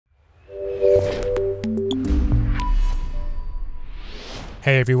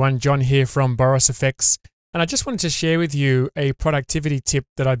Hey everyone, John here from Boris Effects, and I just wanted to share with you a productivity tip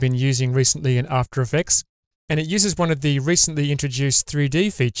that I've been using recently in After Effects, and it uses one of the recently introduced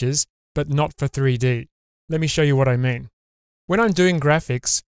 3D features, but not for 3D. Let me show you what I mean. When I'm doing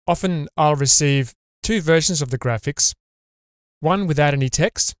graphics, often I'll receive two versions of the graphics, one without any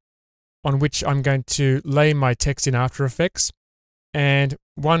text, on which I'm going to lay my text in After Effects, and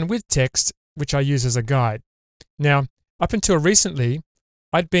one with text, which I use as a guide. Now, up until recently,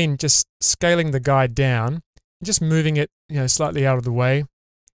 I'd been just scaling the guide down, just moving it, slightly out of the way,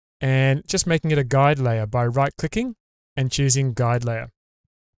 and just making it a guide layer by right-clicking and choosing Guide Layer.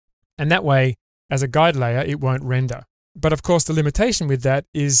 And that way, as a guide layer, it won't render. But of course, the limitation with that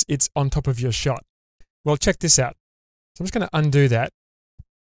is it's on top of your shot. Well, check this out. So I'm just going to undo that,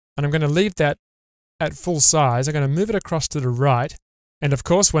 and I'm going to leave that at full size. I'm going to move it across to the right, and of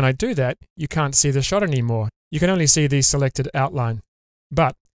course, when I do that, you can't see the shot anymore. You can only see the selected outline.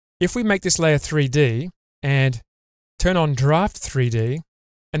 But if we make this layer 3D and turn on Draft 3D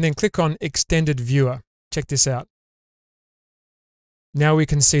and then click on Extended Viewer, check this out. Now we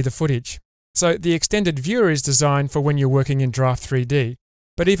can see the footage. So the Extended Viewer is designed for when you're working in Draft 3D.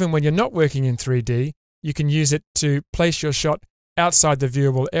 But even when you're not working in 3D, you can use it to place your shot outside the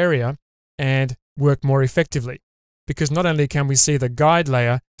viewable area and work more effectively. Because not only can we see the guide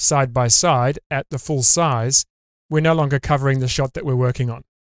layer side by side at the full size, we're no longer covering the shot that we're working on.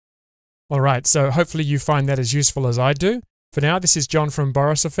 All right, so hopefully you find that as useful as I do. For now, this is John from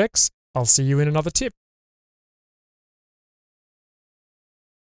Boris Effects. I'll see you in another tip.